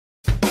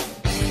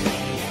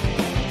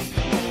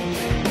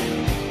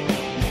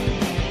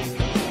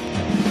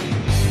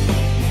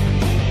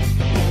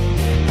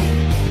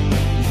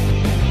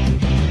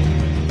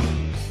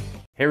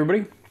Hey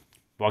everybody,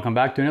 welcome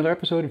back to another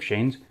episode of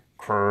Shane's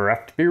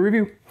Craft Beer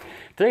Review.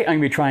 Today I'm going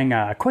to be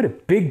trying quite a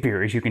big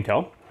beer, as you can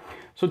tell.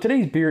 So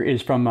today's beer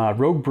is from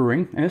Rogue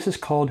Brewing, and this is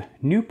called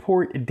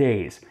NEWPORT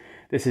DAZE.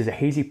 This is a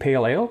hazy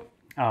pale ale,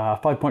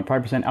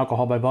 5.5%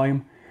 alcohol by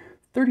volume,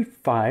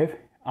 35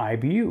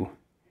 IBU.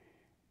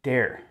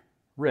 Dare,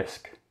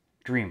 risk,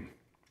 dream.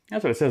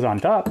 That's what it says on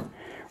top.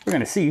 We're going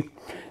to see.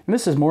 And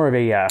this is more of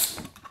a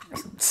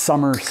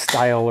summer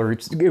style, or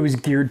it was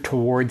geared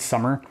towards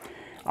summer.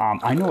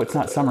 I know it's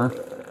not summer.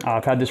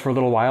 I've had this for a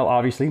little while,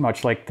 obviously,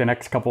 much like the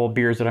next couple of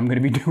beers that I'm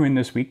going to be doing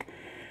this week.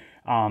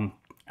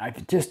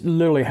 I've just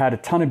literally had a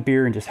ton of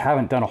beer and just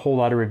haven't done a whole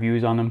lot of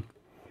reviews on them.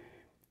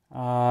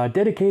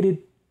 Dedicated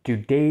to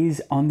days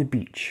on the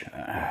beach.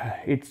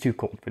 It's too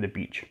cold for the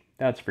beach,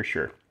 that's for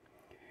sure.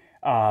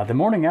 The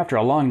morning after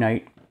a long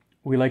night,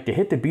 we like to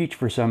hit the beach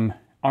for some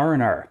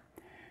R&R.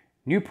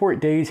 NEWPORT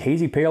DAZE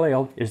Hazy Pale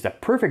Ale is the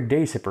perfect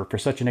day sipper for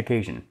such an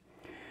occasion.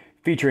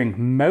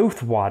 Featuring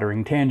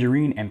mouth-watering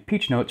tangerine and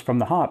peach notes from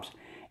the hops,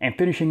 and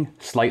finishing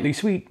slightly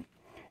sweet.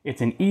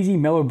 It's an easy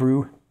mellow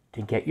brew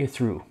to get you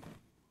through.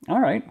 All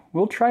right,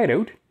 we'll try it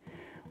out.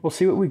 We'll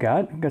see what we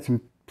got. We've got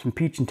some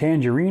peach and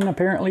tangerine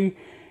apparently,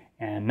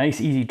 and nice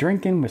easy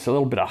drinking with a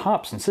little bit of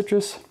hops and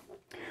citrus.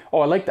 Oh,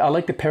 I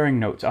like the pairing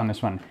notes on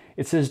this one.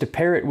 It says to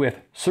pair it with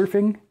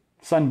surfing,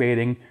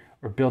 sunbathing,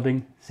 or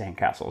building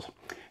sandcastles.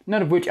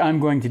 None of which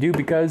I'm going to do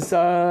because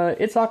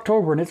it's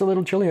October and it's a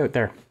little chilly out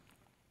there.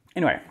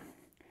 Anyway.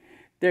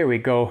 There we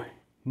go.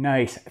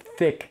 Nice,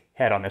 thick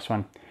head on this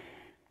one.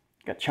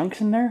 Got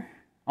chunks in there?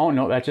 Oh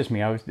no, that's just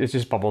me. It's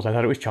just bubbles. I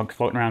thought it was chunks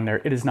floating around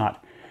there. It is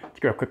not. Let's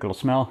give it a quick little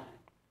smell.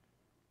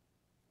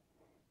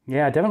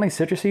 Yeah, definitely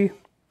citrusy. A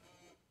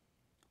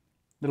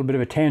little bit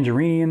of a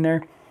tangerine in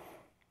there.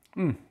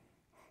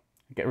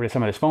 Get rid of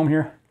some of this foam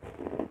here.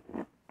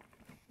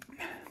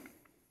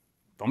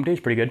 Foam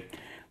tastes pretty good.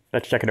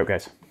 Let's check it out,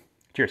 guys.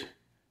 Cheers.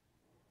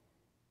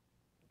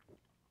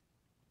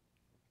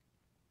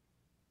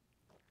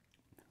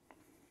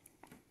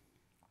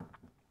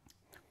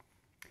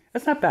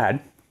 That's not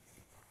bad.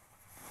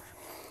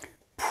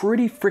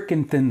 Pretty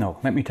freaking thin though,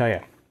 let me tell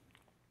you.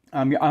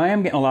 I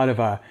am getting a lot of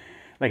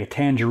like a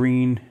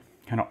tangerine,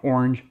 kind of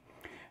orange.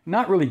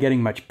 Not really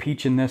getting much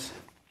peach in this.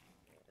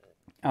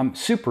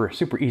 Super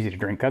easy to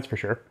drink, that's for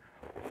sure.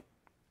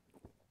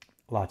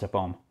 Lots of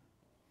foam.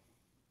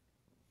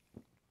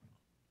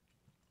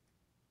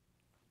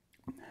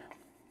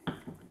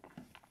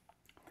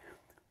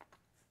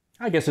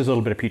 I guess there's a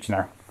little bit of peach in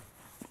there.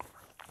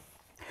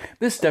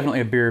 This is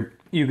definitely a beer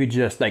you could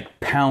just like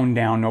pound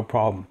down, no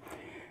problem.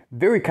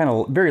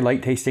 Very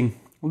light tasting,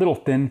 a little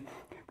thin.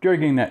 You're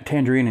getting that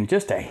tangerine and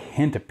just a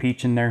hint of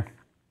peach in there.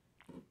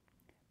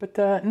 But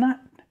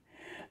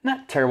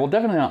not terrible,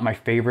 definitely not my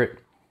favorite.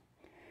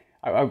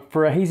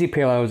 For a hazy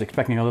pale, I was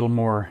expecting a little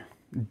more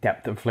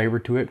depth of flavor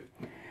to it.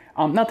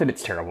 Not that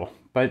it's terrible,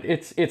 but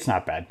it's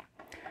not bad.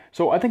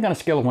 So I think on a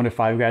scale of 1 to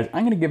 5, guys,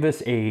 I'm gonna give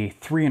this a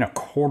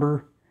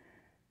 3.25.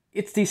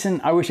 It's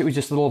decent. I wish it was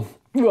just had a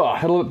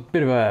little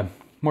bit of a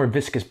more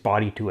viscous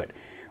body to it.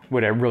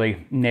 Would have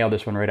really nailed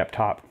this one right up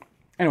top.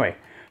 Anyway,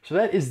 so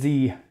that is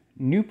the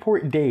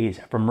NEWPORT DAZE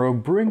from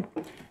Rogue Brewing.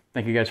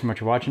 Thank you guys so much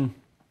for watching.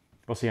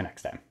 We'll see you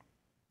next time.